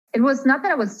it was not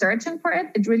that I was searching for it.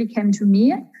 It really came to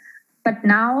me. But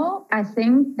now I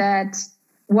think that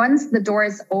once the door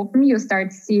is open, you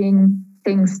start seeing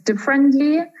things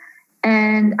differently.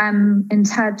 And I'm in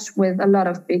touch with a lot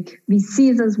of big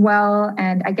VCs as well.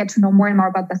 And I get to know more and more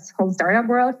about this whole startup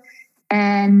world.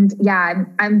 And yeah,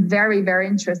 I'm very, very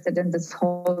interested in this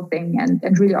whole thing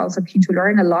and really also keen to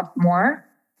learn a lot more.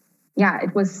 Yeah,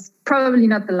 it was probably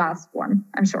not the last one,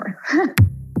 I'm sure.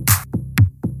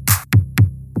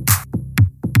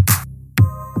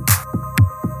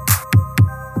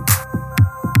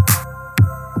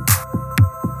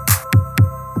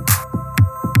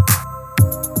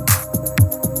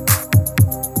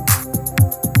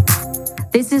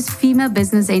 This is Female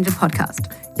Business Angel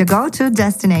Podcast. Your go-to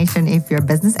destination if you're a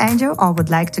business angel or would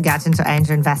like to get into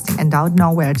angel investing and don't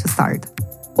know where to start.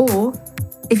 Or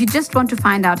if you just want to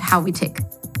find out how we tick.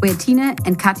 We're Tina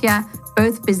and Katja,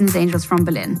 both business angels from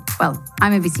Berlin. Well,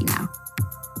 I'm a VC now.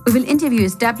 We will interview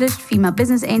established female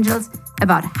business angels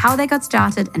about how they got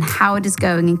started and how it is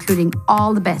going, including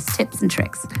all the best tips and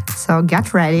tricks. So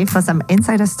get ready for some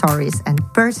insider stories and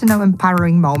personal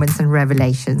empowering moments and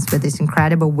revelations with these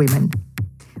incredible women.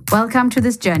 Welcome to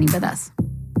this journey with us.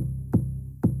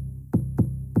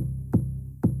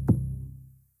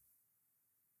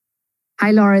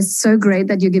 Hi, Laura. It's so great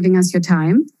that you're giving us your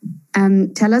time.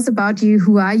 Tell us about you.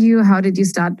 Who are you? How did you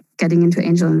start getting into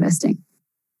angel investing?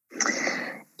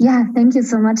 Yeah, thank you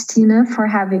so much, Tina, for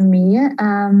having me.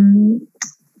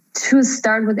 To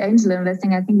start with angel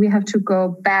investing, I think we have to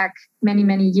go back many,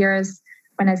 many years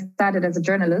when I started as a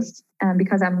journalist,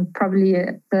 because I'm probably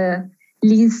the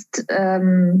least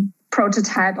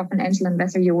prototype of an angel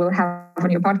investor you will have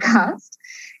on your podcast.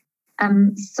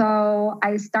 So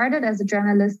I started as a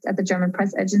journalist at the German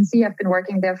press agency. I've been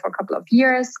working there for a couple of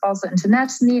years, also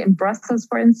internationally in Brussels,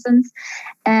 for instance.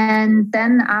 And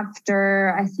then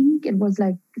after, I think it was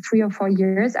like 3 or 4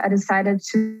 years, I decided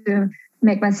to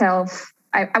make myself,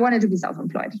 I wanted to be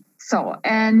self-employed.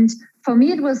 And for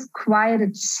me, it was quite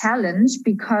a challenge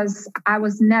because I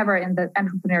was never in the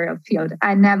entrepreneurial field.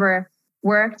 I never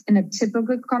worked in a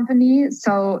typical company.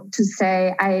 So to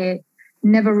say, I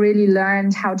never really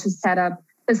learned how to set up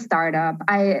a startup.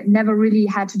 I never really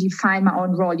had to define my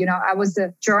own role. You know, I was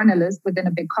a journalist within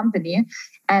a big company,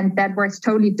 and that works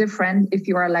totally different. If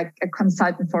you are like a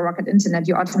consultant for Rocket Internet,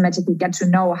 you automatically get to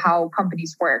know how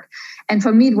companies work. And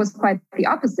for me, it was quite the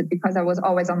opposite because I was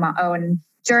always on my own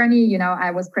journey. You know,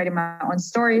 I was creating my own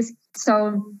stories.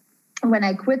 So when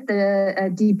I quit the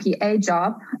DPA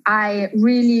job, I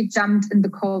really jumped in the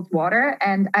cold water,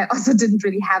 and I also didn't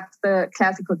really have the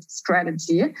classical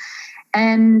strategy.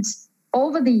 And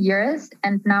over the years,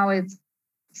 and now it's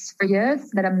 4 years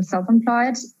that I'm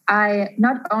self-employed, I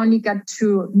not only got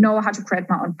to know how to create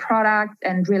my own product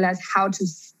and realize how to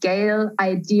scale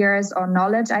ideas or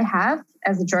knowledge I have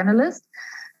as a journalist,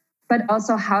 but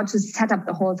also how to set up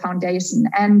the whole foundation.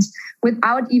 And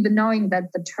without even knowing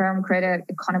that the term creator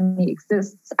economy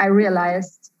exists, I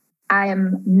realized I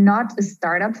am not a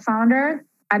startup founder.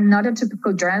 I'm not a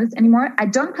typical journalist anymore. I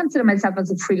don't consider myself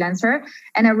as a freelancer.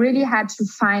 And I really had to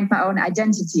find my own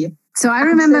identity. So I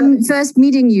remember first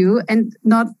meeting you and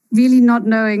not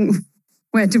knowing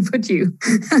where to put you.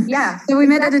 Yeah. So we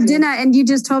met at a dinner and you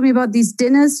just told me about these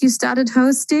dinners you started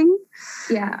hosting.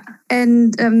 Yeah.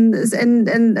 And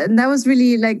that was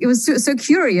really like, it was so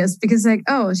curious because like,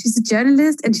 oh, she's a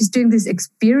journalist and she's doing these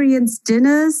experience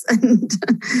dinners. And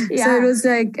yeah. So it was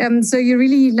like, so you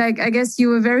really like, I guess you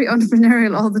were very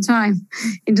entrepreneurial all the time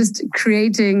in just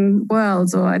creating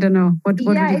worlds, or I don't know, what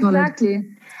would you call exactly. it?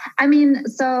 I mean,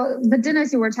 so the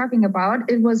dinners you were talking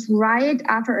about, it was right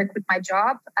after I quit my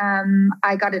job.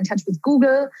 I got in touch with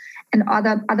Google and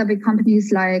other big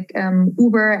companies like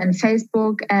Uber and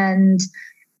Facebook. And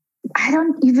I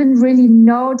don't even really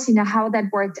know, Tina, how that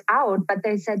worked out. But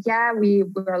they said, yeah, we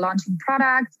were launching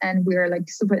products and we're like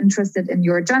super interested in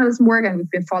your journalism work. And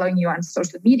we've been following you on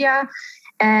social media.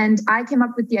 And I came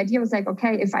up with the idea, was like,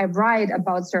 okay, if I write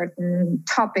about certain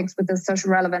topics with a social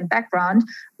relevant background,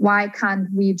 why can't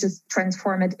we just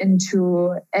transform it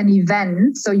into an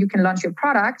event so you can launch your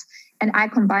product? And I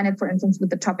combine it, for instance, with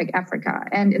the topic Africa.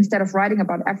 And instead of writing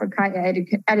about Africa,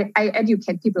 I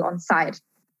educate people on site.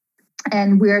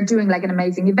 And we're doing like an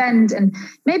amazing event. And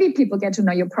maybe people get to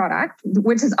know your product,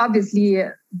 which is obviously,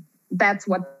 that's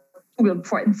what Google,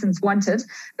 for instance, wanted.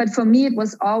 But for me, it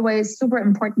was always super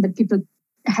important that people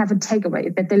have a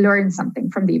takeaway, that they learn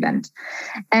something from the event.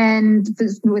 And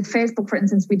with Facebook, for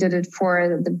instance, we did it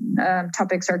for the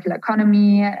topic circular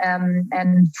economy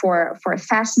and for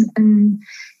fashion.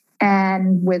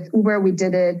 And with Uber, we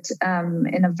did it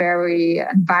in a very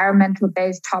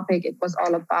environmental-based topic. It was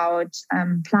all about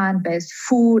plant-based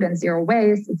food and zero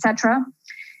waste, etc.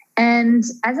 And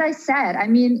as I said, I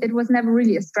mean, it was never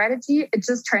really a strategy. It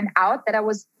just turned out that I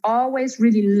was always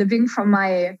really living from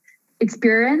my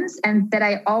experience and that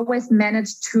I always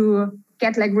managed to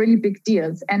get like really big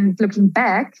deals. And looking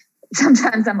back,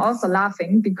 sometimes I'm also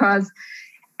laughing because,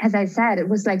 as I said, it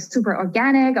was like super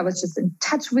organic. I was just in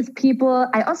touch with people.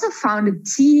 I also found a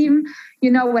team,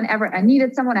 whenever I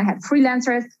needed someone, I had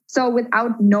freelancers. So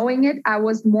without knowing it, I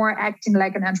was more acting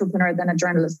like an entrepreneur than a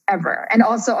journalist ever. And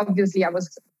also, obviously, I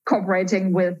was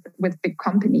cooperating with big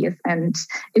companies. And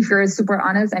if you're super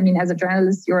honest, I mean, as a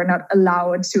journalist, you're not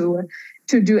allowed to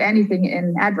do anything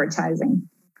in advertising.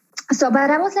 So, but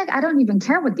I was like, I don't even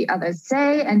care what the others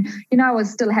say. And, I was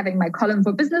still having my column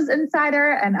for Business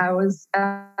Insider, and I was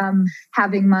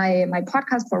having my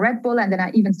podcast for Red Bull. And then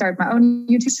I even started my own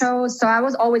YouTube show. So I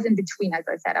was always in between, as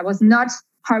I said. I was not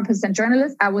 100%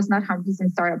 journalist. I was not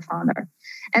 100% startup founder.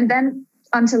 And then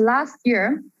until last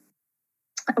year,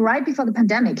 right before the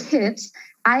pandemic hit,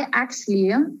 I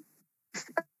actually,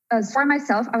 for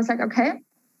myself, I was like, okay,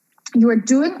 you are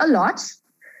doing a lot.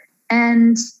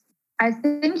 And I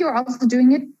think you're also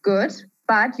doing it good,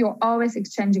 but you're always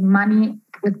exchanging money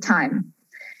with time.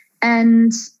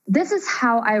 And this is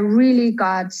how I really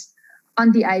got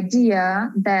on the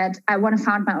idea that I want to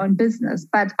found my own business.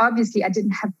 But obviously I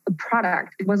didn't have a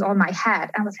product. It was all my head.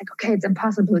 I was like, okay, it's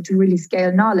impossible to really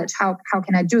scale knowledge. How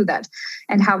can I do that?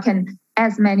 And how can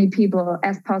as many people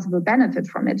as possible benefit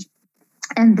from it?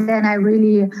 And then I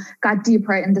really got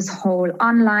deeper in this whole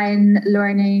online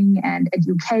learning and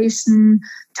education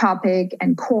topic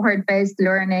and cohort-based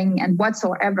learning and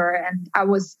whatsoever. And I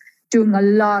was doing a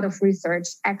lot of research,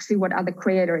 actually, what other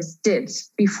creators did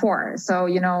before. So,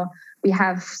 we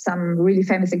have some really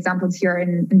famous examples here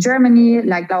in Germany,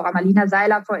 like Laura Marlina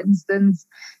Seiler, for instance.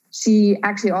 She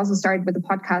actually also started with a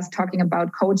podcast talking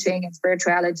about coaching and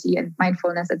spirituality and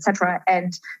mindfulness, etc.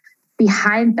 And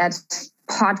behind that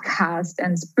podcast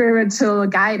and spiritual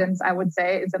guidance, I would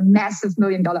say, is a massive $1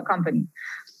 million company.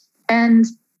 And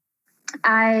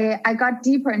I got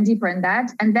deeper and deeper in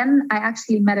that. And then I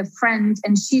actually met a friend,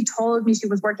 and she told me, she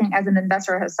was working as an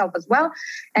investor herself as well.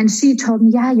 And she told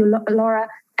me, yeah, Laura,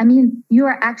 I mean, you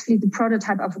are actually the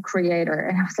prototype of a creator.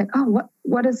 And I was like, oh,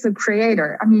 what is a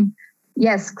creator? I mean,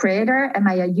 yes, creator. Am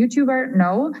I a YouTuber?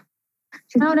 No.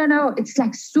 No. It's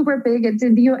like super big. It's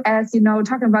in the US,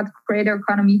 talking about the creator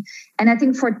economy. And I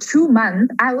think for 2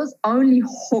 months, I was only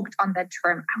hooked on that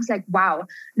term. I was like, wow,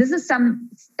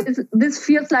 this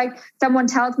feels like someone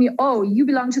tells me, oh, you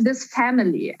belong to this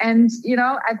family. And,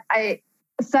 I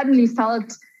suddenly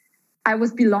felt I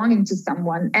was belonging to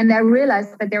someone. And I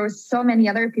realized that there were so many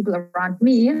other people around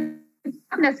me,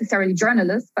 not necessarily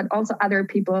journalists, but also other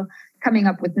people coming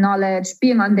up with knowledge,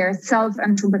 being on their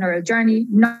self-entrepreneurial journey,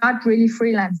 not really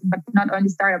freelancing, but not only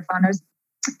startup founders,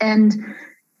 and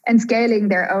scaling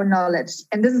their own knowledge.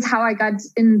 And this is how I got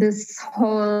in this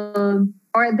whole,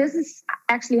 or this is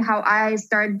actually how I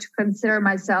started to consider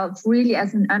myself really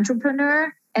as an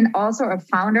entrepreneur and also a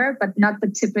founder, but not the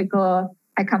typical,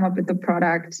 I come up with the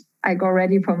product, I go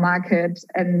ready for market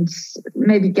and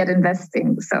maybe get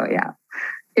investing. So yeah,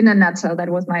 in a nutshell, that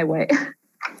was my way.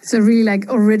 So really like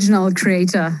original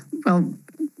creator. Well,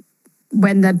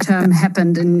 when that term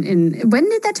happened when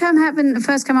did that term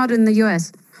first come out in the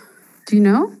US? Do you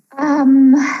know?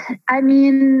 I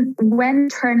mean, when it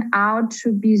turned out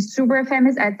to be super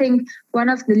famous, I think one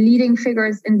of the leading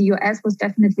figures in the US was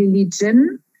definitely Li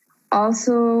Jin,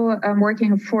 also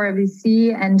working for a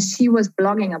VC, and she was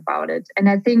blogging about it. And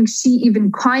I think she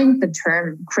even coined the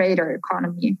term creator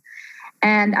economy.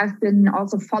 And I've been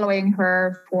also following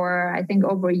her for, I think,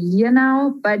 over a year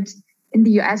now. But in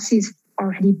the US, she's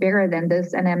already bigger than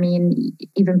this. And I mean,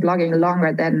 even blogging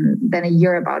longer than a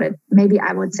year about it. Maybe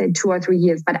I would say 2 or 3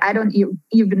 years, but I don't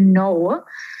even know.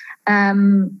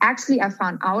 Actually, I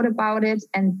found out about it.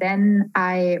 And then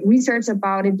I researched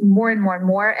about it more and more and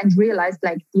more and realized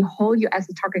like the whole US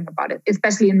is talking about it,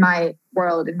 especially in my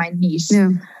world, in my niche.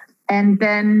 Yeah. And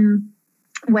then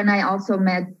when I also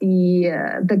met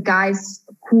the guys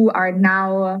who are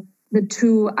now the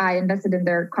two I invested in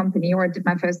their company or did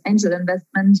my first angel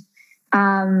investment,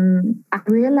 I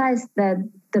realized that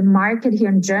the market here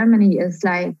in Germany is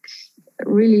like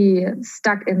really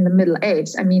stuck in the middle age.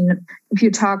 I mean, if you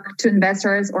talk to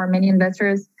investors or many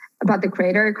investors about the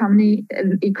creator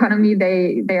economy,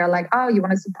 they are like, oh, you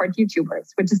want to support YouTubers,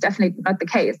 which is definitely not the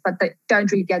case, but they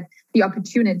don't really get the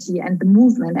opportunity and the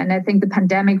movement. And I think the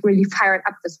pandemic really fired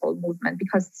up this whole movement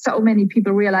because so many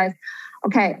people realized,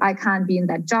 okay, I can't be in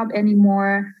that job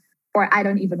anymore. or I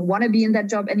don't even want to be in that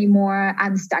job anymore.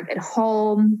 I'm stuck at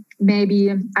home.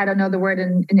 Maybe, I don't know the word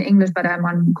in English, but I'm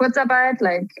on Kurzarbeit,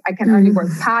 like I can only work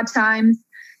part-time.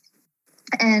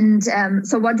 And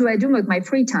so what do I do with my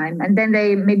free time? And then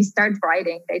they maybe start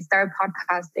writing, they start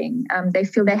podcasting. They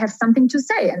feel they have something to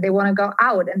say and they want to go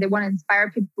out and they want to inspire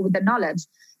people with the knowledge.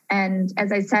 And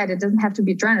as I said, it doesn't have to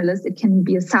be a journalist. It can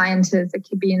be a scientist. It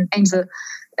can be an angel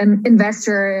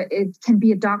investor. It can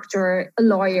be a doctor, a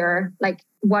lawyer, like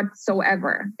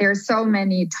whatsoever. There are so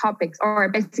many topics, or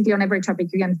basically on every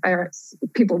topic, you can inspire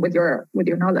people with your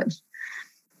knowledge.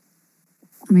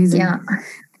 Amazing. Yeah.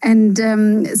 And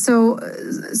so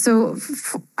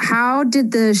how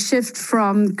did the shift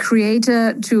from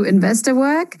creator to investor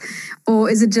work? Or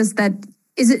is it just that,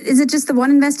 is it just the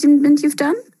one investment you've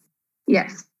done?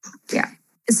 Yes. Yeah.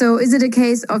 So is it a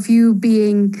case of you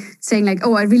saying like,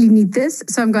 oh, I really need this,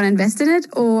 so I'm going to invest in it?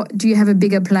 Or do you have a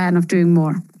bigger plan of doing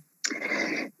more?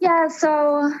 Yeah,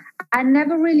 so I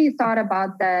never really thought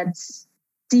about that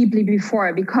deeply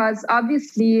before, because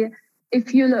obviously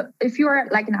if you are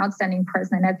like an outstanding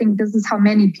person, and I think this is how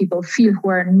many people feel who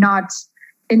are not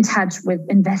in touch with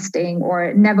investing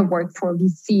or never worked for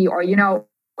VC, or,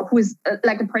 who is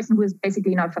like a person who is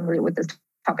basically not familiar with this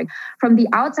topic. From the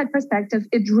outside perspective,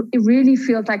 it really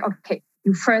feels like, okay,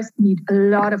 you first need a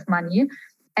lot of money.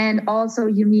 And also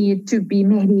you need to be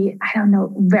maybe, I don't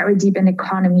know, very deep in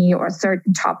economy or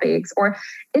certain topics. Or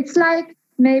it's like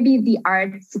maybe the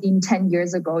art scene 10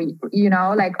 years ago,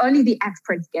 like only the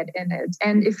experts get in it.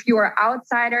 And if you're an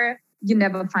outsider, you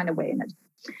never find a way in it.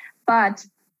 But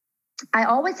I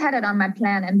always had it on my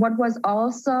plan. And what was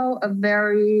also a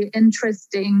very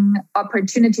interesting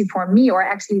opportunity for me, or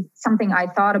actually something I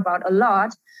thought about a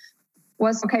lot,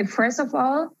 was, okay, first of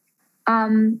all,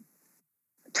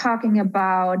 talking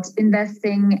about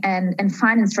investing and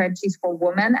finance strategies for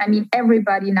women. I mean,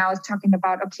 everybody now is talking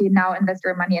about, okay, now invest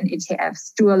your money in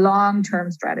ETFs, do a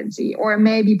long-term strategy, or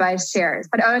maybe buy shares,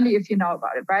 but only if you know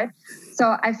about it, right?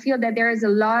 So I feel that there is a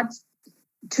lot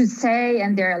to say,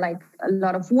 and there are like a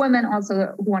lot of women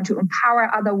also who want to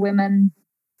empower other women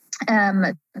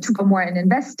to go more in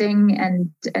investing and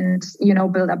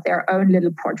build up their own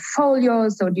little portfolio,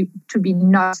 so to be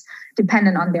not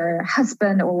dependent on their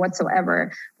husband or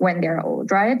whatsoever when they're old,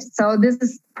 right? So this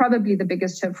is probably the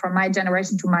biggest shift from my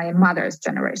generation to my mother's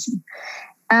generation.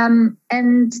 And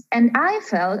I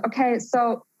felt, okay,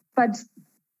 so, but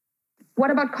what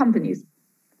about companies?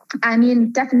 I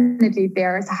mean, definitely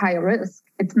there's a higher risk.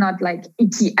 It's not like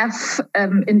ETF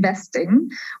investing,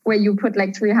 where you put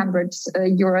like 300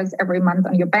 euros every month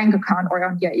on your bank account or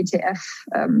on your ETF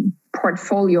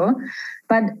portfolio.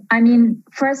 But I mean,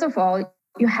 first of all,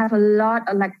 you have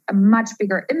a much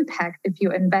bigger impact if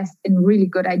you invest in really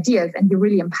good ideas and you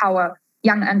really empower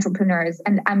young entrepreneurs.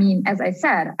 And I mean, as I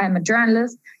said, I'm a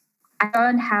journalist. I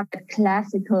don't have a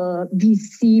classical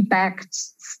VC-backed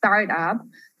startup,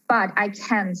 but I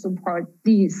can support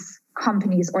these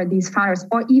companies or these founders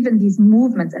or even these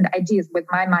movements and ideas with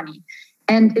my money.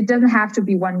 And it doesn't have to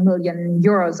be 1 million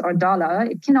euros or dollar.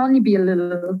 It can only be a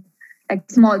little, like,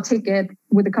 small ticket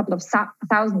with a couple of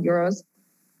thousand euros.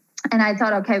 And I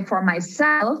thought, okay, for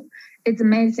myself, it's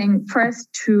amazing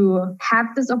first to have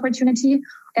this opportunity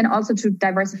and also to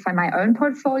diversify my own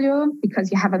portfolio,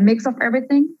 because you have a mix of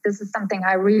everything. This is something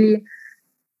I really,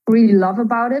 really love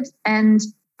about it. And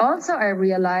also, I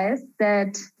realized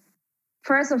that,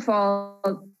 first of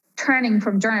all, turning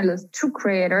from journalist to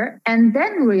creator, and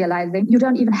then realizing you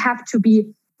don't even have to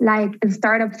be like a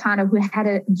startup founder who had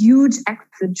a huge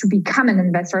exit to become an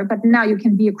investor, but now you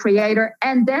can be a creator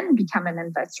and then become an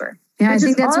investor. Yeah, I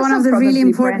think that's one of the really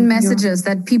important messages,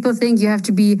 that people think you have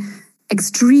to be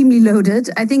extremely loaded.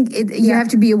 I think you have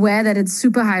to be aware that it's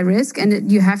super high risk,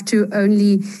 and you have to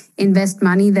only invest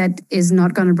money that is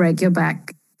not going to break your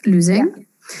back losing.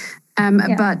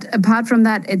 Yeah. But apart from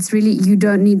that, it's really, you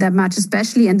don't need that much,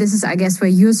 especially, and this is, I guess, where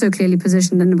you're so clearly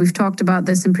positioned, and we've talked about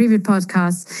this in previous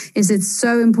podcasts, is it's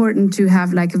so important to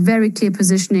have like a very clear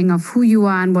positioning of who you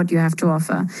are and what you have to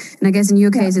offer. And I guess in your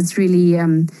case, it's really,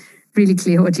 really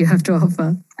clear what you have to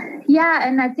offer. Yeah,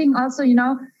 and I think also,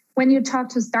 when you talk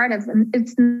to startups, and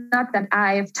it's not that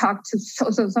I've talked to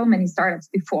so many startups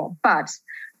before, but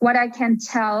what I can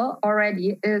tell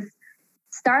already is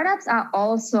startups are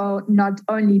also not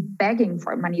only begging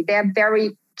for money, they're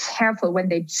very careful when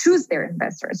they choose their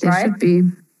investors, right? They should be.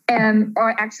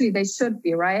 Or actually they should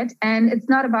be, right? And it's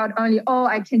not about only,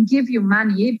 I can give you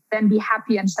money, then be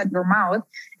happy and shut your mouth.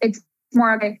 It's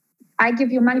more like, I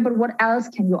give you money, but what else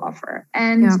can you offer?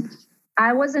 And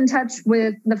I was in touch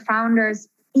with the founders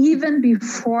even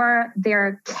before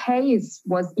their case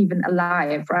was even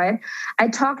alive, right? I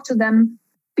talked to them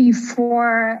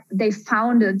before they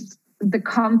founded the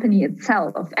company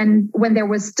itself, and when they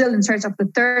were still in search of the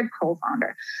third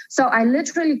co-founder. So I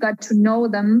literally got to know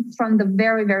them from the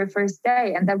very, very first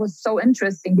day. And that was so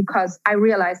interesting because I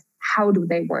realized, how do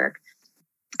they work?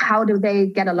 How do they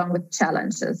get along with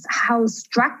challenges? How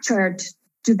structured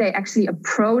do they actually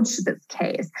approach this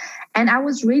case? And I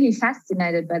was really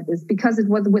fascinated by this because it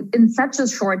was within such a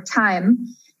short time.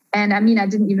 And I mean, I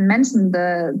didn't even mention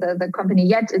the company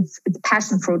yet. It's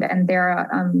Passion Fruit, and they're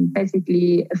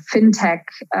basically a fintech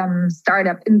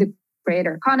startup in the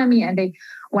creator economy, and they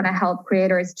want to help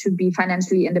creators to be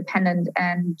financially independent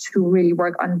and to really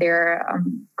work on their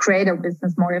creator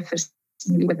business more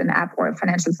efficiently with an app or a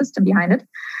financial system behind it.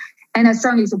 And I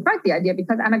strongly support the idea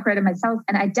because I'm a creator myself,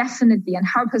 and I definitely and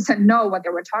 100% know what they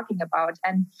were talking about.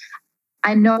 And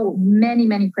I know many,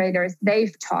 many creators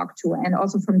they've talked to, and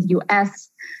also from the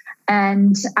US.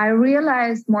 And I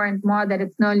realized more and more that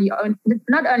it's not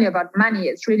only about money,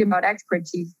 it's really about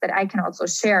expertise that I can also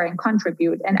share and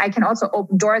contribute. And I can also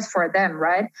open doors for them,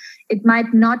 right? It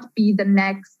might not be the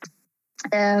next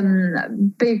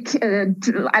big,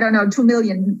 €2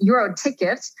 million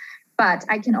ticket, but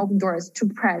I can open doors to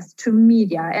press, to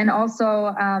media. And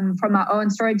also from our own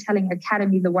storytelling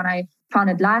academy, the one I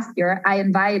founded last year, I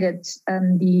invited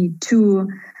the two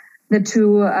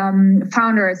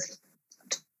founders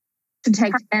to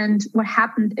take. And what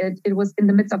happened, it was in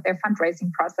the midst of their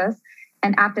fundraising process.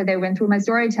 And after they went through my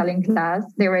storytelling class,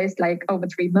 they raised like over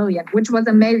 3 million, which was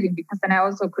amazing because then I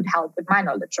also could help with my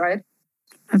knowledge, right?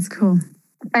 That's cool.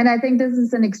 And I think this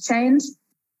is an exchange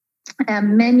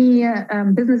many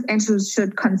business angels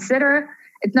should consider.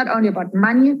 It's not only about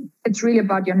money, it's really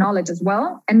about your knowledge as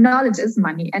well. And knowledge is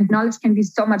money, and knowledge can be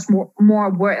so much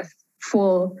more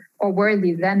worthful or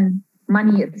worthy than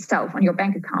money itself on your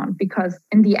bank account, because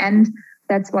in the end,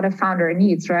 that's what a founder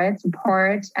needs, right?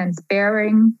 Support and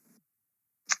sparing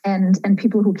and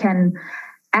people who can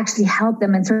actually help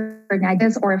them in certain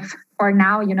ideas, or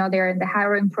now, they're in the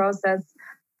hiring process.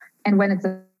 And when it's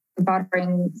about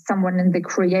bringing someone in the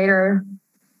creator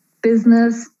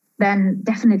business, then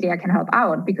definitely I can help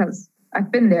out because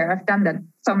I've been there. I've done that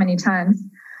so many times.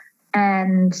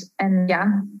 And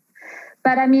yeah,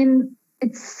 but I mean,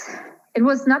 it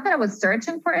was not that I was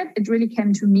searching for it. It really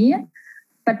came to me.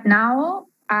 But now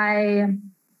I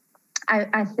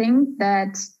think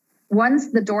that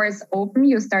once the door is open,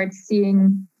 you start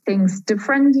seeing things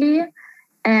differently.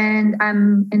 And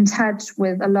I'm in touch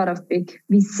with a lot of big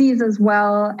VCs as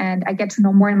well. And I get to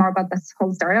know more and more about this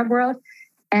whole startup world.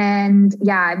 And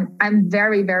yeah, I'm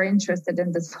very, very interested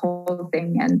in this whole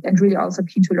thing and really also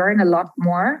keen to learn a lot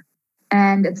more.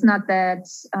 And it's not that,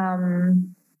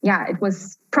 it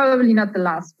was probably not the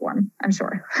last one, I'm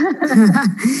sure.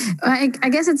 I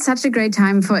guess it's such a great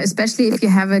time especially if you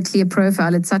have a clear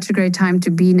profile, it's such a great time to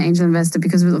be an angel investor,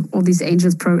 because with all these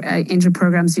angel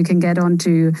programs you can get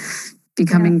onto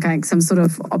becoming like some sort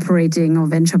of operating or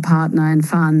venture partner in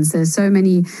funds. There's so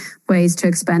many ways to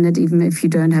expand it, even if you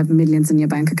don't have millions in your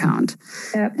bank account.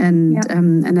 Yep.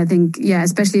 And I think,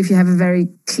 especially if you have a very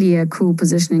clear, cool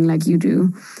positioning like you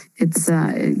do, it's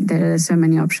there are so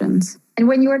many options. And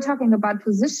when you were talking about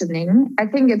positioning, I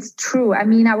think it's true. I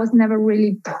mean, I was never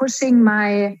really pushing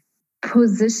my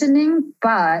positioning,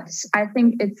 but I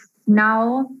think it's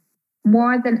now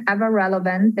more than ever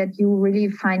relevant that you really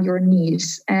find your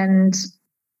niche. And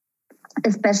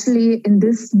especially in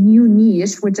this new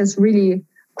niche, which is really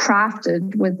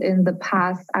crafted within the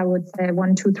past, I would say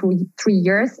 1, 2, 3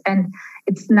 years. And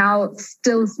it's now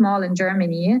still small in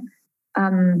Germany,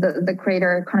 the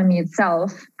creator economy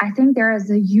itself. I think there is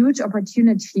a huge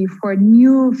opportunity for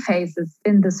new faces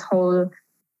in this whole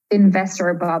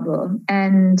investor bubble.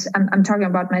 And I'm talking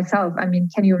about myself. I mean,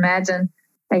 can you imagine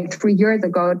like 3 years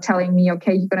ago telling me,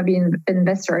 okay, you're going to be an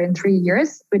investor in 3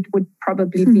 years? It would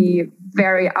probably be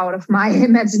very out of my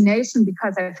imagination,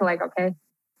 because I feel like, okay,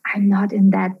 I'm not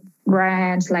in that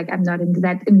branch, like I'm not in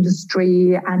that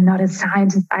industry. I'm not a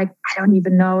scientist. I don't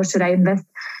even know, should I invest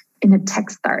in a tech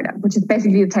startup, which is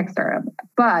basically a tech startup.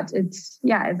 But it's,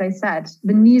 as I said,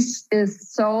 the niche is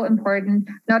so important,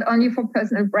 not only for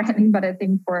personal branding, but I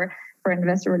think for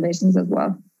investor relations as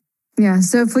well. Yeah,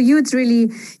 so for you, it's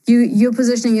really, you're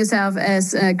positioning yourself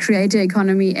as a creator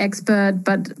economy expert,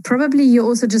 but probably you're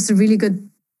also just a really good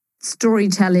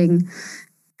storytelling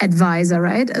advisor,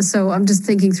 right? So I'm just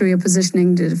thinking through your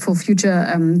positioning for future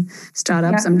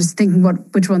startups. Yeah. I'm just thinking,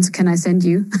 which ones can I send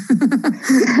you?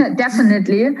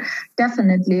 Definitely.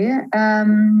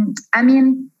 I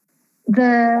mean,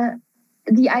 the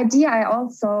idea I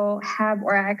also have,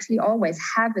 or I actually always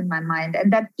have in my mind,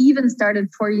 and that even started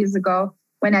 4 years ago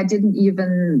when I didn't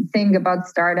even think about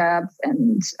startups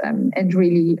and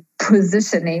really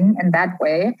positioning in that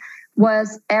way,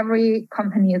 was every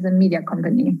company is a media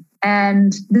company.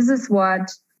 And this is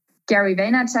what Gary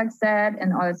Vaynerchuk said.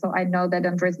 And also I know that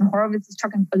Andreessen Horowitz is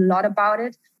talking a lot about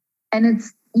it. And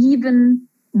it's even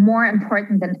more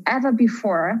important than ever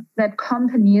before that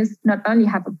companies not only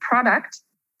have a product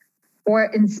or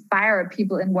inspire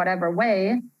people in whatever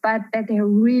way, but that they're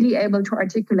really able to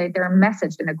articulate their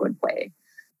message in a good way.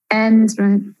 And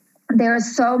there are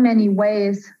so many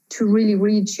ways to really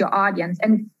reach your audience.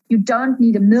 And you don't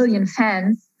need 1 million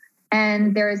fans.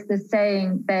 And there is this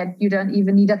saying that you don't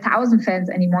even need 1,000 fans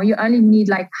anymore. You only need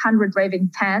like 100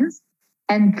 raving fans.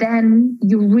 And then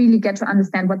you really get to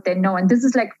understand what they know. And this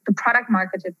is like the product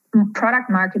market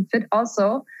fit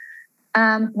also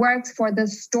works for the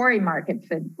story market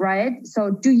fit, right?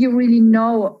 So do you really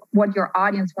know what your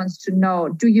audience wants to know?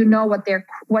 Do you know what the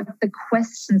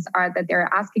questions are that they're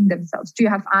asking themselves? Do you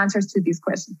have answers to these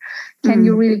questions? Can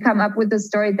you really come up with a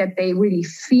story that they really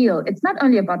feel? It's not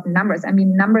only about numbers. I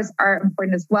mean, numbers are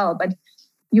important as well, but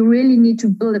you really need to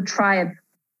build a tribe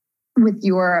with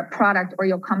your product or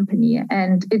your company.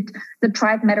 And the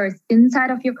tribe matters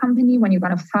inside of your company when you're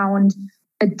going to found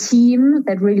a team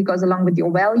that really goes along with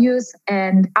your values,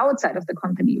 and outside of the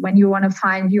company when you want to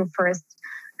find your first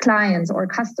clients or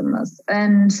customers.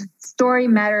 And story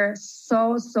matters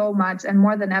so much, and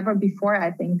more than ever before,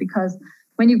 I think, because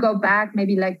when you go back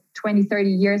maybe like 20, 30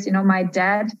 years, my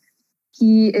dad,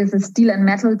 he is a steel and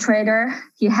metal trader.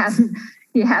 He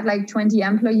had like 20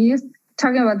 employees.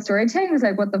 Talking about storytelling is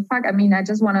like, what the fuck? I mean, I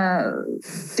just want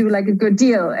to do like a good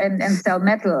deal and sell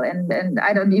metal. And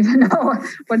I don't even know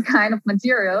what kind of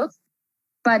materials.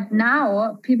 But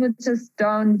now people just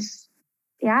don't,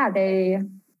 they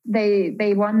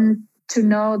want to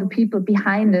know the people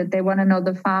behind it. They want to know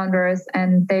the founders,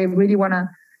 and they really want to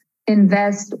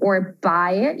invest or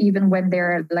buy, even when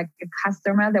they're like a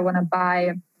customer. They want to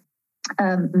buy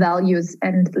values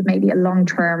and maybe a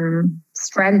long-term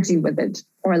strategy with it,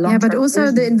 or a long-term but also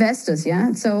vision. The investors,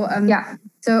 So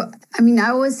So I mean, I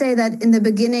always say that in the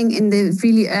beginning, in the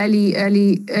really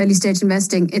early stage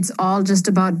investing, it's all just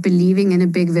about believing in a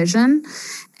big vision,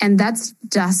 and that's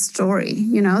just story.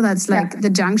 That's like the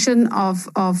junction of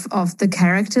the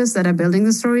characters that are building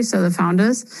the story, so the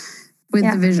founders, with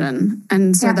the vision.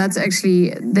 And so that's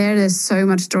actually, there's so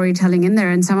much storytelling in there.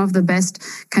 And some of the best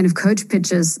kind of coach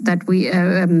pitches that we,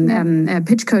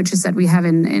 pitch coaches that we have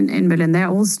in Berlin, they're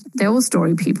all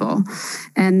story people.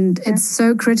 And it's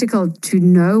so critical to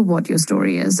know what your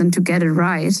story is and to get it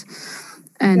right.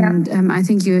 And I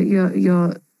think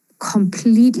you're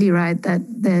completely right that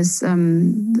there's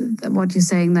what you're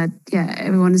saying, that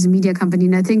everyone is a media company.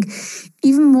 And I think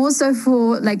even more so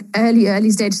for like early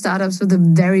stage startups with a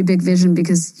very big vision,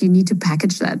 because you need to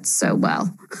package that so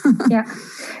well.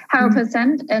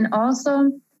 100%. And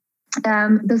also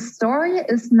the story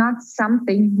is not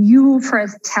something you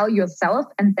first tell yourself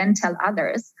and then tell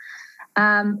others.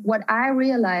 What I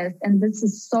realized, and this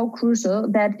is so crucial,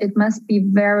 that it must be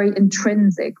very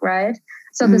intrinsic, right?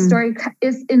 So the story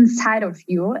is inside of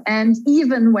you. And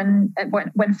even when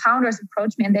founders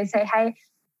approach me and they say, hey,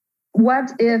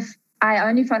 what if I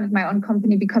only founded my own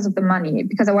company because of the money,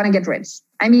 because I want to get rich?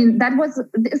 I mean,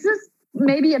 this is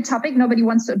maybe a topic nobody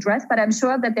wants to address, but I'm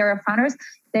sure that there are founders,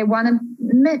 they want to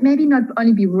maybe not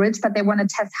only be rich, but they want to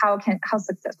test how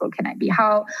successful can I be?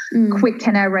 How quick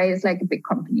can I raise like a big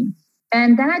company?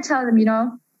 And then I tell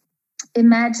them,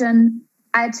 imagine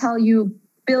I tell you,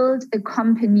 build a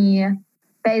company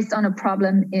based on a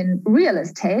problem in real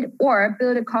estate, or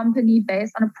build a company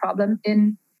based on a problem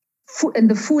in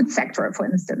the food sector, for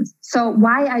instance. So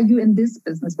why are you in this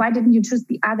business? Why didn't you choose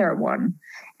the other one?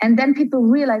 And then people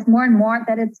realize more and more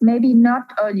that it's maybe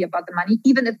not only about the money,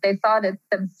 even if they thought it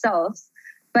themselves,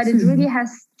 but it really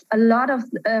has a lot of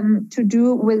to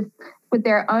do with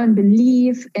their own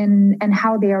belief and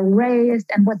how they are raised,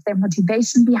 and what's their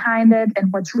motivation behind it,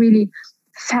 and what's really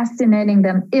fascinating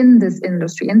them in this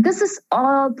industry. And this is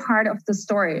all part of the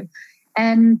story.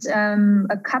 And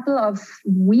a couple of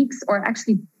weeks, or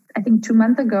actually, I think 2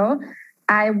 months ago,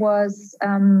 I was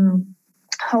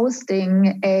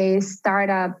hosting a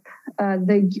startup, I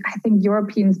think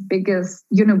Europe's biggest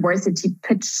university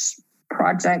pitch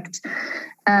project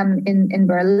in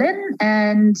Berlin.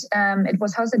 And it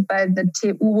was hosted by the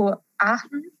TU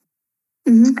Aachen.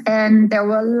 And there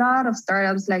were a lot of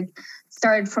startups, like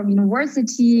started from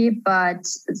university, but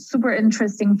super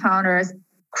interesting founders,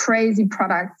 crazy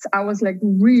products. I was like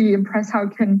really impressed how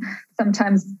can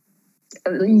sometimes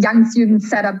young students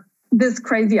set up this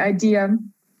crazy idea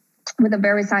with a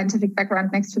very scientific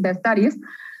background next to their studies.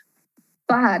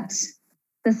 But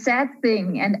the sad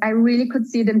thing, and I really could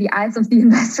see it in the eyes of the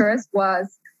investors,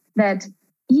 was that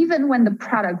even when the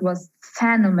product was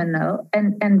phenomenal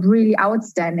and really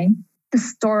outstanding, the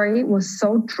story was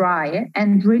so dry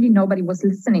and really nobody was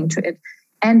listening to it.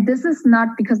 And this is not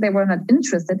because they were not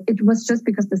interested. It was just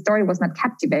because the story was not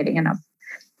captivating enough.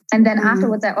 And then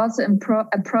afterwards, I also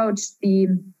approached the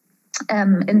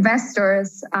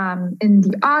investors in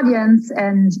the audience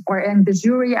or in the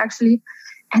jury, actually.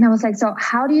 And I was like, so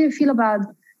how do you feel about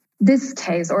this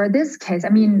case or this case? I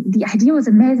mean, the idea was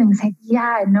amazing. It's like,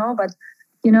 yeah, I know, but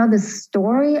the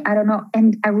story, I don't know.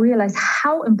 And I realized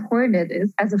how important it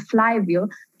is as a flywheel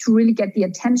to really get the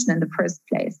attention in the first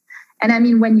place. And I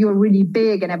mean, when you're really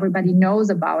big and everybody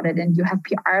knows about it and you have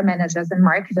PR managers and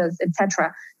marketers,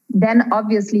 etc., then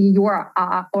obviously you are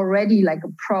already like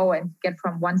a pro and get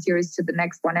from one series to the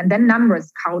next one. And then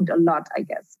numbers count a lot, I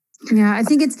guess. Yeah, I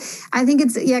think it's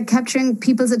capturing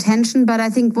people's attention. But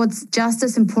I think what's just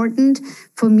as important,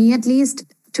 for me at least,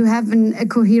 to have a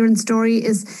coherent story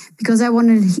is because I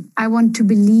want to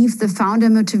believe the founder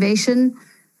motivation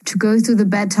to go through the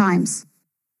bad times.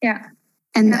 Yeah.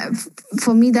 And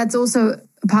for me, that's also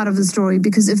a part of the story,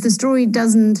 because if the story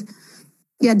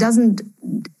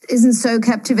isn't so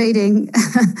captivating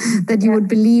that you would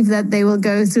believe that they will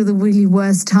go through the really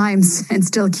worst times and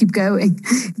still keep going.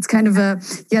 It's kind of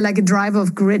like a drive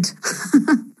of grit.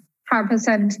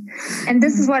 100%. And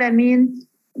this is what I mean,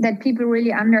 that people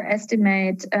really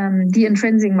underestimate the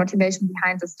intrinsic motivation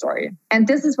behind the story. And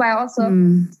this is why I also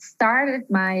started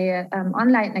my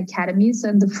online academy. So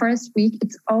in the first week,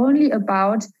 it's only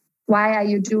about why are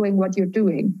you doing what you're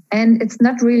doing? And it's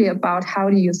not really about how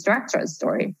do you structure a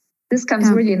story. This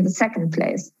comes really in the second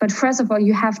place. But first of all,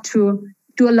 you have to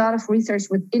do a lot of research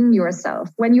within yourself.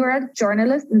 When you're a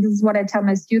journalist, and this is what I tell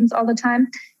my students all the time,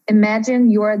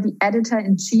 imagine you're the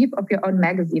editor-in-chief of your own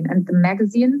magazine, and the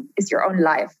magazine is your own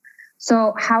life.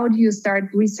 So how do you start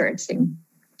researching?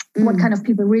 What kind of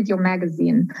people read your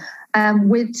magazine?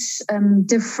 Which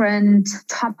different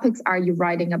topics are you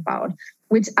writing about?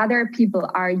 Which other people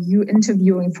are you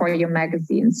interviewing for your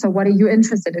magazine? So what are you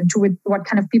interested in? To what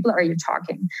kind of people are you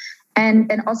talking?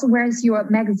 And also, where is your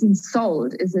magazine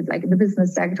sold? Is it like in the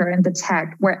business sector, in the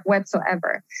tech,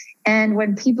 whatsoever? And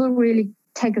when people really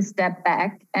take a step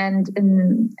back and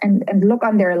look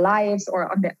on their lives or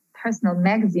on their personal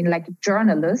magazine like a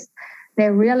journalist, they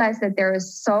realize that there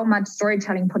is so much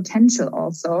storytelling potential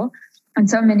also, and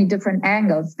so many different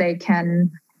angles they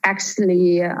can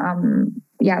actually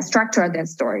structure their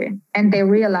story. And they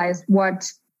realize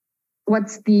what's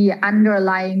the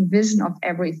underlying vision of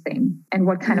everything, and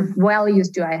what kind of values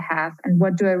do I have, and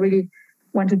what do I really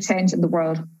want to change in the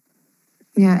world.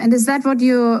 Yeah. And is that what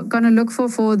you're going to look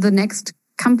for the next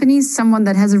companies? Someone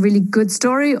that has a really good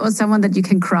story, or someone that you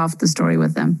can craft the story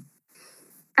with them?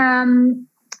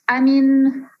 I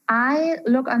mean, I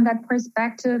look on that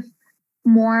perspective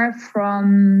more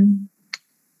from,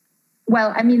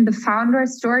 the founder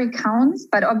story counts,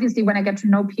 but obviously when I get to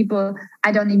know people,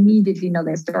 I don't immediately know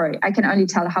their story. I can only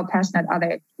tell how passionate are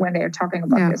they when they're talking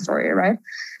about their story, right?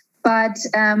 But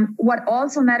what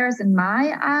also matters in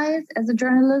my eyes as a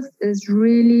journalist is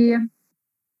really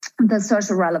the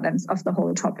social relevance of the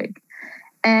whole topic.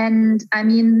 And I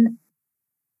mean,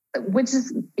 which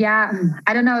is,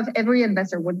 I don't know if every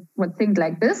investor would think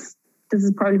like this. This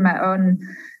is probably my own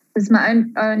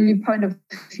point of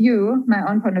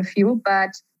view, but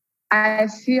I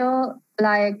feel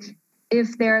like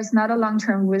if there's not a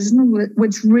long-term vision,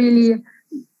 which really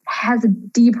has a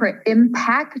deeper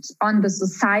impact on the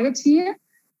society,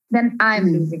 then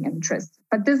I'm losing interest.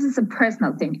 But this is a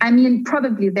personal thing. I mean,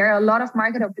 probably there are a lot of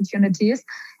market opportunities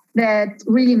that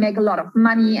really make a lot of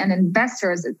money, and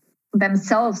investors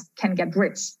themselves can get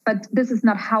rich. But this is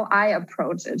not how I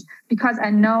approach it, because I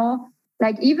know,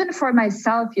 like, even for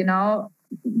myself,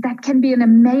 that can be an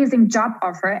amazing job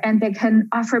offer and they can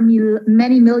offer me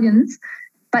many millions,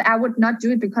 but I would not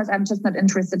do it because I'm just not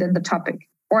interested in the topic,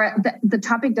 or the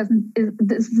topic this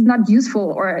is not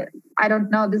useful, or I don't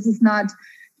know,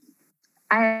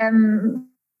 I am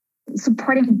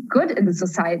supporting good in the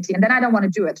society, and then I don't want to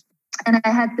do it. And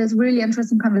I had this really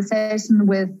interesting conversation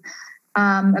with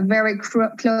a very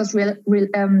close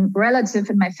relative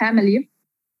in my family.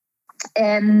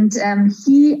 And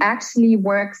he actually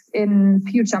works in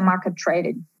future market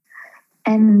trading.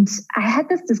 And I had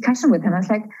this discussion with him. I was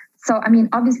like, so, I mean,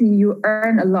 obviously you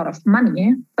earn a lot of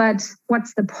money, but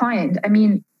what's the point? I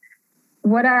mean,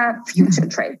 what are future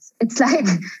trades? It's like,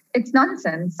 it's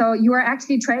nonsense. So you are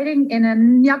actually trading in a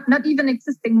not even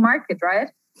existing market,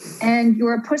 right? And you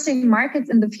are pushing markets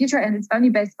in the future, and it's only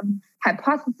based on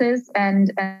hypothesis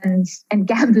and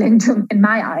gambling in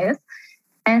my eyes.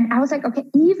 And I was like, okay,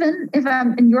 even if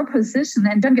I'm in your position,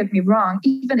 and don't get me wrong,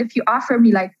 even if you offer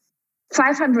me like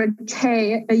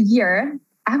 500K a year,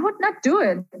 I would not do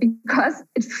it because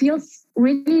it feels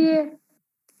really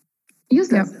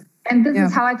useless. Yep. And this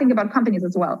is how I think about companies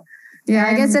as well. Yeah,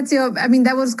 I guess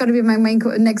that was going to be my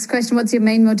next question. What's your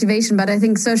main motivation? But I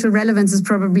think social relevance is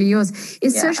probably yours.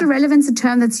 Is social relevance a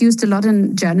term that's used a lot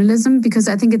in journalism? Because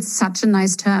I think it's such a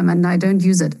nice term and I don't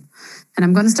use it. And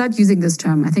I'm going to start using this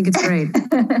term. I think it's great.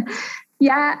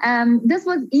 This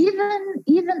was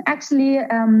even actually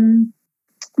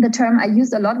the term I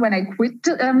used a lot when I quit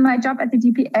my job at the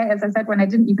DPA, as I said, when I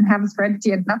didn't even have a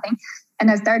strategy and nothing. And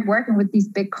I started working with these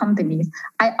big companies.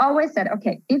 I always said,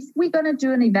 okay, if we're going to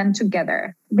do an event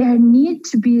together, there need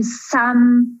to be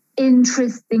some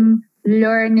interesting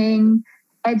learning,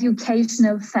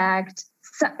 educational fact.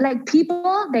 So, like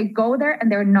people, they go there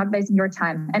and they're not wasting your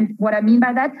time. And what I mean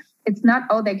by that, it's not,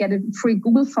 they get a free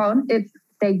Google phone. It's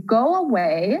they go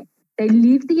away, they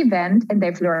leave the event and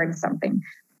they've learned something.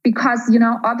 Because,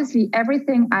 obviously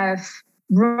everything I've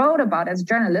wrote about as a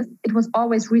journalist, it was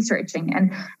always researching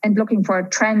and looking for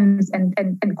trends and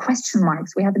question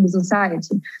marks we have in the society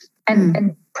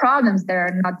and problems that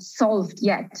are not solved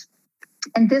yet.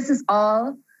 And this is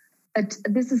all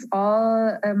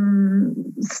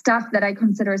stuff that I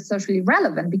consider socially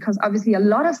relevant, because obviously a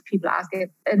lot of people ask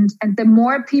it, and the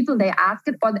more people they ask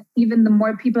it, or even the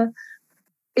more people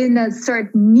in a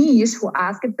certain niche who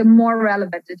ask it, the more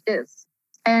relevant it is.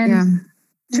 And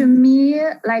to me,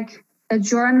 like, a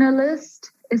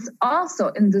journalist is also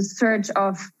in the search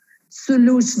of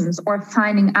solutions or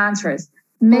finding answers.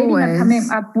 Maybe not coming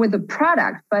up with a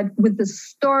product, but with the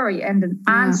story and an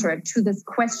answer to this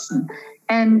question.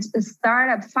 And a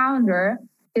startup founder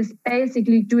is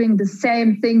basically doing the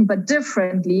same thing, but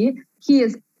differently. He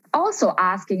is also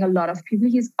asking a lot of people.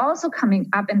 He's also coming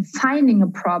up and finding a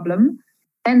problem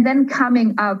and then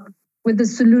coming up with a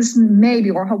solution, maybe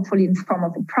or hopefully in the form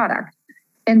of a product.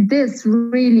 And this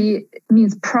really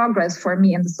means progress for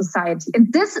me in the society.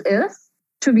 And this is,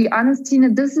 to be honest, Tina,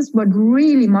 this is what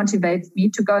really motivates me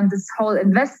to go on this whole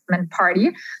investment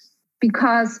party,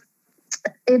 because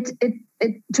it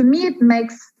to me, it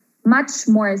makes much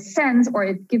more sense, or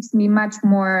it gives me much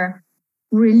more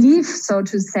relief, so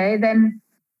to say, than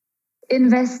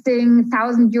investing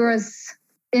 €1,000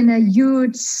 in a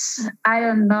huge,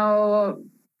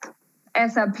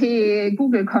 SAP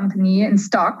Google company in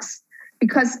stocks,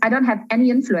 because I don't have any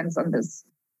influence on this.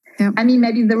 Yeah. I mean,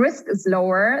 maybe the risk is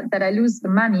lower that I lose the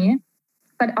money,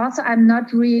 but also I'm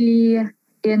not really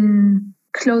in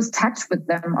close touch with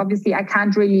them. Obviously, I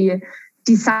can't really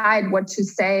decide what to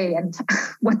say and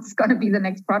what's going to be the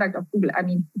next product of Google. I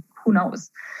mean, who knows?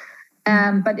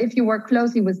 But if you work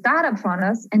closely with startup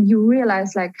founders and you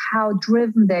realize like how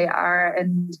driven they are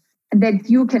and that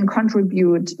you can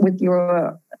contribute with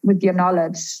your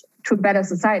knowledge to a better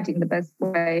society in the best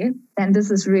way, then this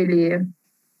is really,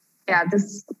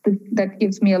 that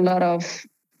gives me a lot of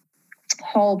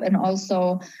hope and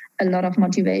also a lot of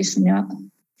motivation. Yeah.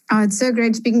 Oh, it's so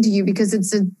great speaking to you, because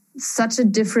it's such a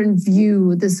different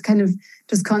view. This kind of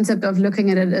just concept of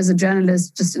looking at it as a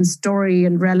journalist, just in story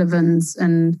and relevance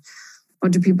and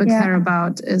what do people care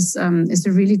about is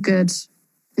a really good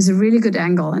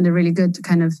angle and a really good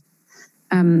kind of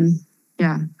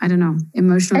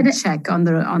emotional check on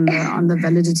the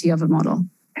validity of a model.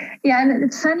 Yeah, and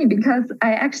it's funny because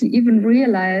I actually even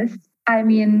realized,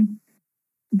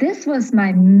 this was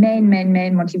my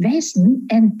main motivation.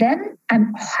 And then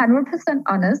I'm 100%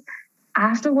 honest,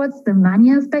 afterwards, the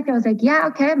money aspect, I was like,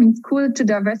 it's cool to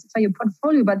diversify your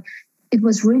portfolio, but it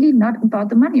was really not about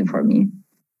the money for me.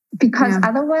 Because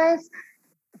otherwise,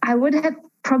 I would have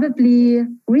probably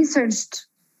researched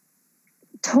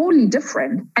totally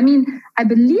different. I mean, I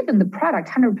believe in the product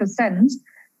 100%,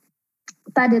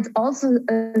 but it's also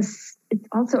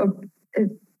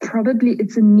probably a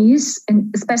niche,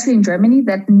 and especially in Germany,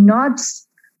 that not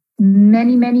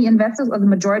many investors, or the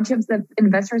majority of the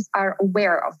investors, are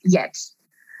aware of yet.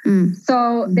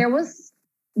 So there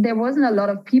wasn't a lot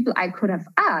of people I could have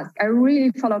asked. I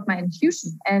really followed my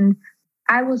intuition, and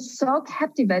I was so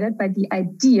captivated by the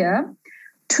idea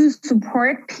to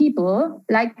support people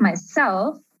like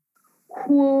myself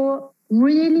who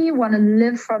really want to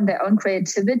live from their own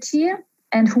creativity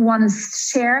and who want to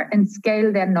share and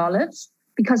scale their knowledge.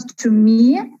 Because to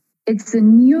me, it's a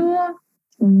new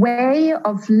way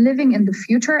of living in the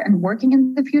future and working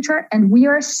in the future. And we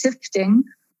are shifting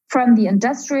from the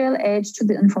industrial age to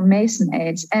the information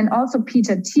age. And also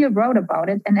Peter Thiel wrote about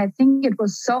it. And I think it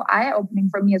was so eye-opening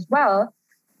for me as well,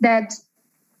 that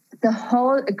the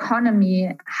whole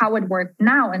economy, how it worked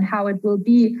now and how it will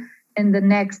be in the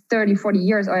next 30, 40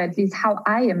 years, or at least how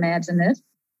I imagine it,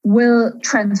 will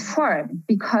transform,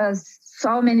 because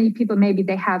so many people, maybe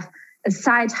they have a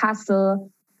side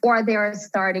hustle, or they're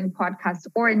starting podcasts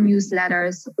or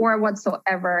newsletters or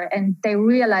whatsoever. And they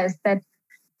realize that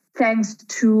thanks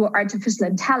to artificial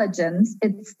intelligence,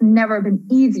 it's never been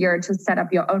easier to set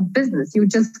up your own business. You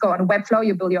just go on Webflow,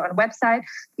 you build your own website.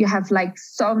 You have like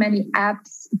so many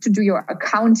apps to do your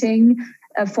accounting.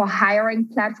 For hiring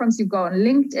platforms, you go on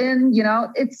LinkedIn,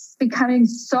 it's becoming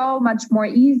so much more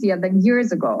easier than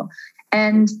years ago.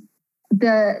 And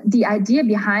the idea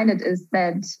behind it is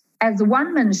that as a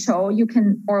one-man show, you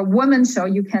can earn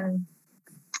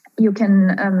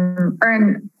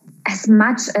as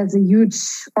much as a huge,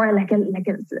 or like a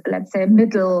let's say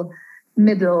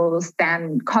middle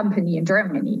stand company in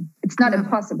Germany. It's not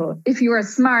impossible if you are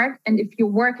smart and if you're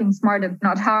working smart and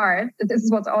not hard. This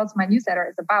is what also my newsletter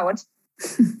is about.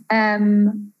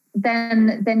 Then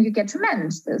you get to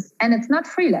manage this, and it's not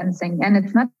freelancing, and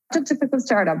it's not a typical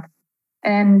startup.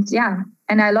 And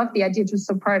I love the idea to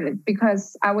support it,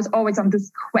 because I was always on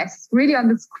this quest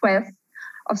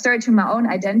of searching my own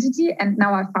identity, and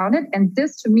now I found it. And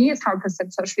this to me is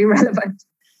 100% socially relevant.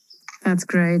 That's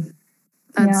great.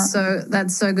 That's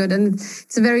so good, and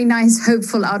it's a very nice,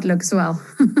 hopeful outlook as well.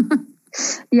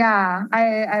 Yeah,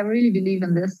 I really believe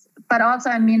in this. But also,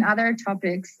 other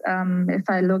topics. If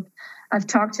I look, I've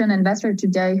talked to an investor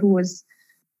today who was,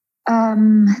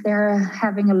 they're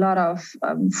having a lot of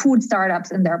food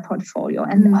startups in their portfolio.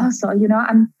 And also,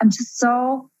 I'm just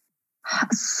so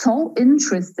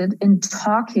interested in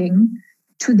talking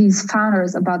to these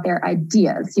founders about their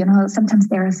ideas. Sometimes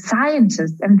they're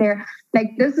scientists, and they're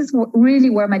like, this is really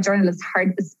where my journalist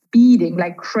heart is beating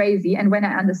like crazy. And when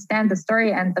I understand the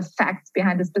story and the facts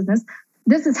behind this business,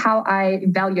 this is how I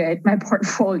evaluate my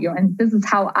portfolio. And this is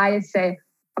how I say,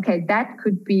 okay, that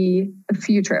could be a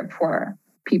future for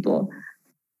people.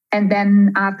 And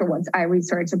then afterwards, I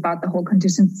research about the whole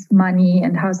conditions, money,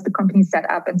 and how's the company set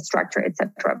up and structure,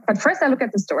 etc. But first, I look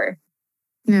at the story.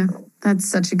 Yeah, that's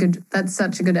such a good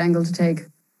angle to take.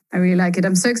 I really like it.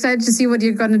 I'm so excited to see what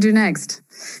you're going to do next.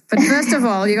 But first of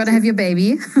all, you're going to have your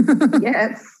baby.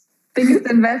 Yes. Biggest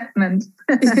investment.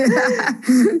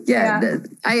 Yeah.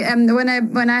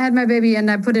 When I had my baby and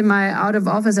I put in my out of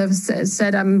office, I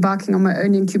said I'm embarking on my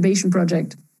own incubation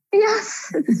project.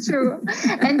 Yes, it's true.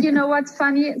 And you know what's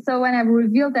funny? So when I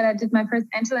revealed that I did my first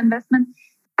angel investment,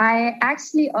 I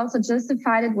actually also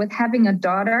justified it with having a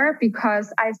daughter,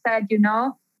 because I said,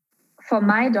 for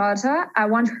my daughter, I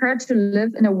want her to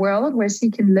live in a world where she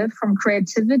can live from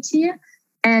creativity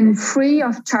and free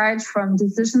of charge from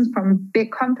decisions from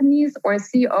big companies or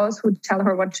CEOs who tell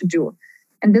her what to do.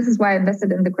 And this is why I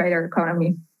invested in the creator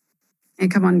economy. Hey,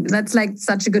 come on, that's like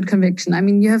such a good conviction.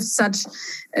 You have this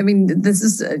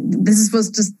was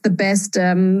just the best,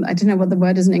 I don't know what the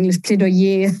word is in English,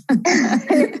 plaidoyer.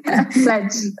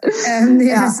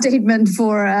 Statement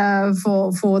for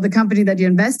the company that you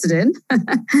invested in,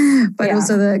 but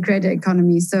also the creator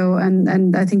economy. So,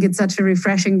 and I think it's such a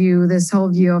refreshing view, this whole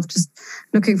view of just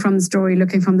looking from the story,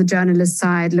 looking from the journalist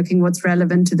side, looking what's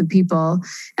relevant to the people.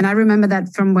 And I remember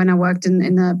that from when I worked in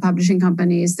the publishing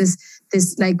companies, this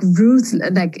like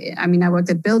I worked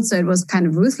at Bild, so it was kind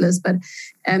of ruthless, but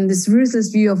this ruthless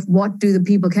view of what do the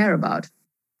people care about.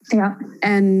 Yeah.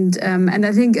 And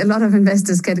I think a lot of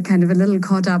investors get kind of a little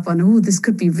caught up on, this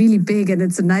could be really big and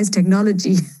it's a nice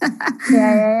technology.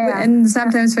 Yeah. And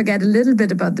sometimes forget a little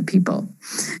bit about the people.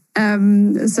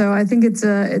 So I think it's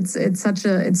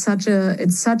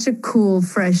such a cool,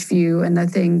 fresh view. And I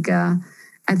think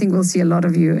we'll see a lot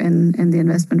of you in the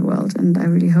investment world, and I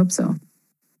really hope so.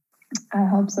 I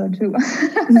hope so too.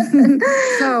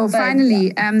 So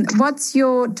finally, what's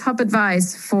your top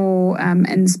advice for an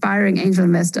inspiring angel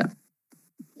investor?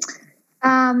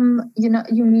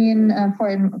 You mean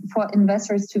for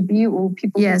investors to be, or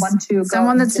people who want to go?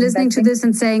 Someone that's listening to this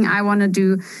and saying, I want to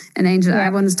do an angel, I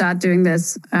want to start doing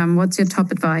this. What's your top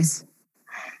advice?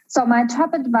 So my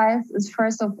top advice is,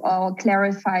 first of all,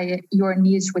 clarify your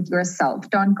niche with yourself.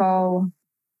 Don't go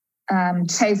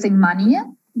chasing money.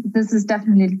 This is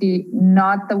definitely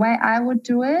not the way I would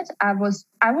do it. I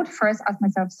would first ask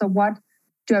myself, so what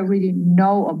do I really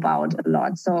know about a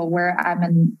lot? So where I'm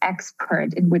an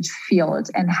expert in which field,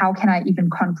 and how can I even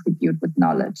contribute with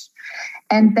knowledge?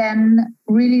 And then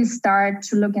really start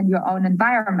to look at your own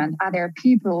environment. Are there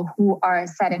people who are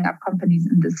setting up companies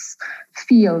in this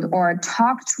field? Or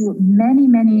talk to many,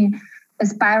 many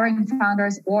aspiring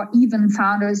founders, or even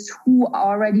founders who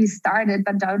already started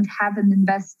but don't have an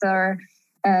investor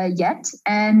yet,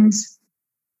 and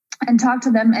talk to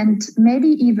them, and maybe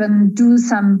even do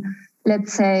some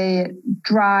let's say,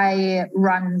 dry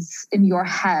runs in your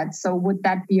head. So would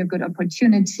that be a good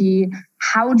opportunity?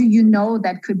 How do you know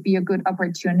that could be a good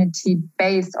opportunity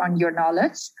based on your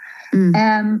knowledge?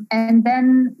 And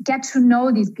then get to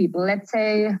know these people. Let's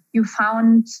say you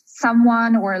found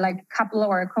someone or like a couple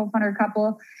or a co-founder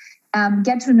couple.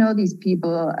 Get to know these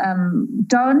people.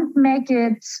 Don't make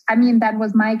it, I mean, that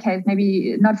was my case,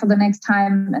 maybe not for the next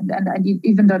time. And I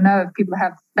even don't know if people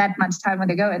have that much time when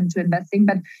they go into investing,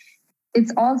 but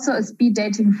it's also a speed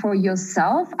dating for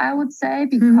yourself, I would say,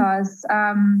 because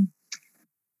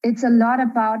it's a lot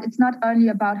about, it's not only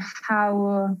about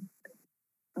how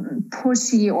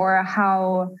pushy or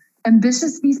how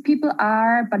ambitious these people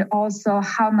are, but also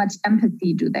how much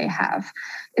empathy do they have,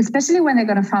 especially when they're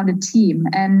going to found a team.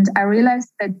 And I realized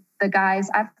that the guys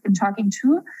I've been talking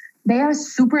to, they are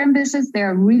super ambitious.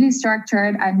 They're really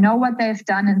structured. I know what they've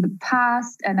done in the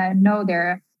past, and I know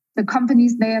the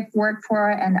companies they have worked for.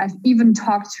 And I've even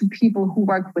talked to people who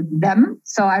work with them.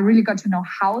 So I really got to know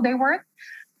how they work.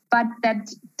 But that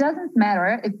doesn't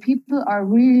matter if people are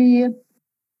really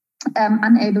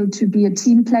unable to be a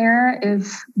team player,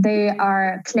 if they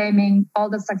are claiming all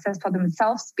the success for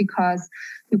themselves, because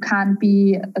you can't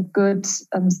be a good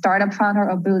startup founder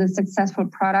or build a successful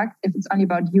product if it's only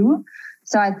about you.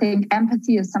 So I think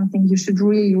empathy is something you should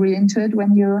really read into it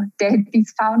when you date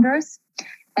these founders.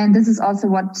 And this is also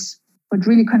what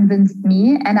really convinced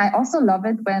me. And I also love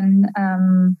it when,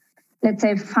 let's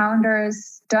say,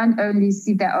 founders don't only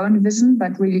see their own vision,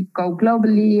 but really go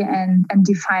globally and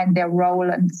define their role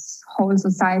in this whole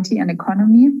society and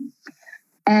economy.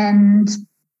 And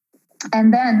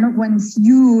then once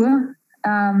you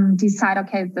decide,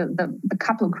 okay, the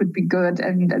couple could be good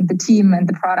and the team and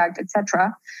the product,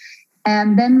 etc.,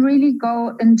 and then really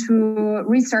go into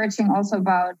researching also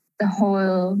about the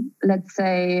whole, let's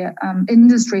say,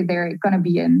 industry they're going to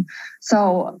be in.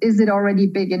 So is it already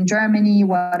big in Germany?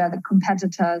 What are the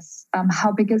competitors?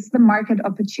 How big is the market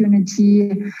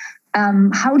opportunity?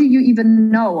 How do you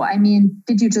even know? I mean,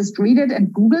 did you just read it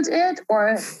and Googled it?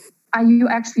 Or are you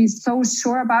actually so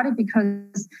sure about it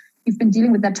because you've been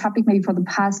dealing with that topic maybe for the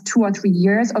past 2 or 3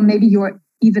 years? Or maybe you're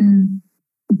even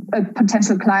a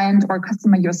potential client or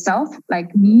customer yourself,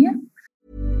 like me.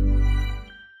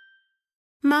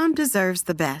 Mom deserves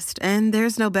the best, and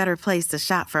there's no better place to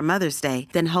shop for Mother's Day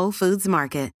than Whole Foods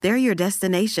Market. They're your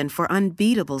destination for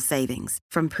unbeatable savings,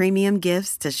 from premium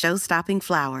gifts to show-stopping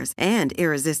flowers and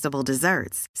irresistible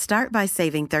desserts. Start by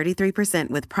saving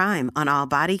 33% with Prime on all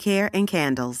body care and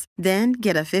candles. Then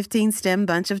get a 15-stem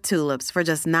bunch of tulips for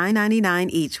just $9.99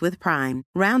 each with Prime.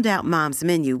 Round out Mom's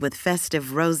menu with festive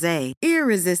rosé,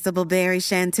 irresistible berry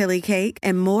chantilly cake,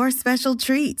 and more special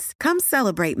treats. Come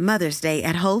celebrate Mother's Day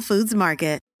at Whole Foods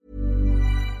Market.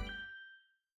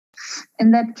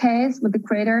 In that case, with the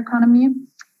creator economy.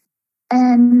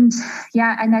 And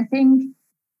I think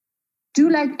do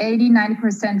like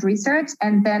 80-90% research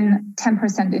and then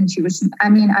 10% intuition. I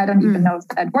mean, I don't even know if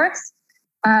that works.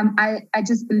 I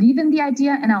just believe in the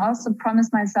idea, and I also promise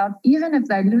myself, even if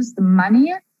I lose the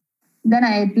money, then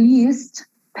I at least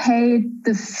pay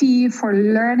the fee for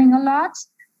learning a lot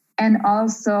and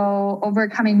also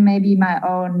overcoming maybe my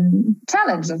own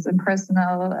challenges in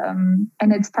personal,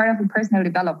 and it's part of the personal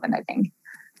development, I think.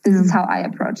 This is how I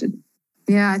approach it.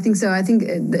 Yeah, I think so. I think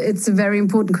it's a very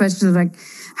important question, like,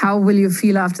 how will you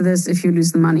feel after this if you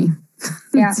lose the money?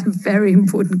 Yeah. It's a very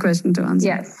important question to answer.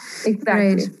 Yes,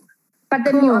 exactly. Great. But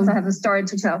then you also have a story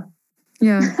to tell.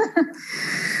 Yeah.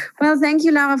 Well, thank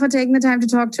you, Laura, for taking the time to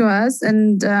talk to us.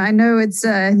 And I know it's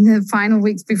in the final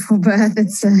weeks before birth.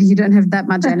 It's you don't have that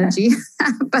much energy,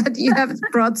 but you have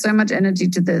brought so much energy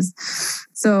to this.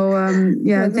 So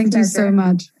thank you so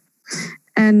much.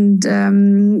 And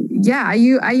are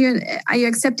you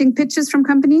accepting pitches from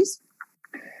companies?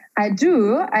 I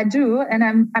do, and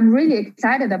I'm really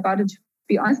excited about it.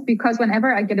 Be honest, because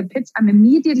whenever I get a pitch, I'm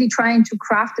immediately trying to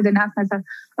craft it and ask myself,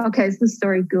 okay, is this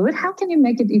story good? How can you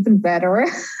make it even better?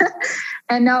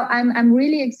 And now I'm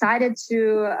really excited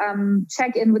to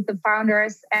check in with the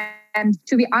founders. And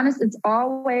to be honest, it's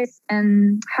always,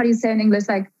 how do you say in English,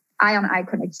 like eye-on-eye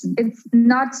connection. It's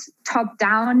not top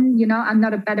down, I'm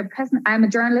not a better person. I'm a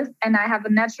journalist and I have a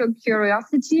natural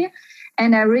curiosity.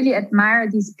 And I really admire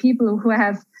these people who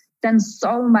have done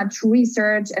so much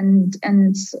research and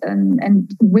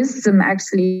wisdom,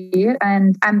 actually.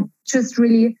 And I'm just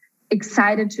really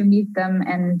excited to meet them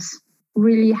and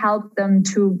really help them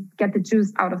to get the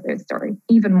juice out of their story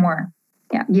even more.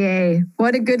 Yeah. Yay.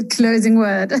 What a good closing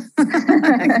word.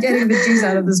 Getting the juice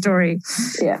out of the story.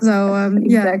 Yeah. So,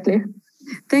 exactly.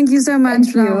 Thank you so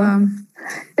much, Laura.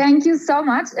 Thank you so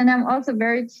much. And I'm also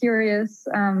very curious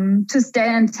to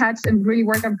stay in touch and really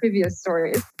work on previous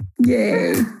stories.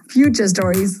 Yay. Future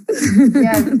stories.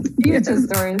 Yes, future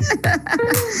stories.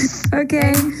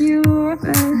 Okay. Thank you.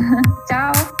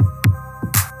 Ciao.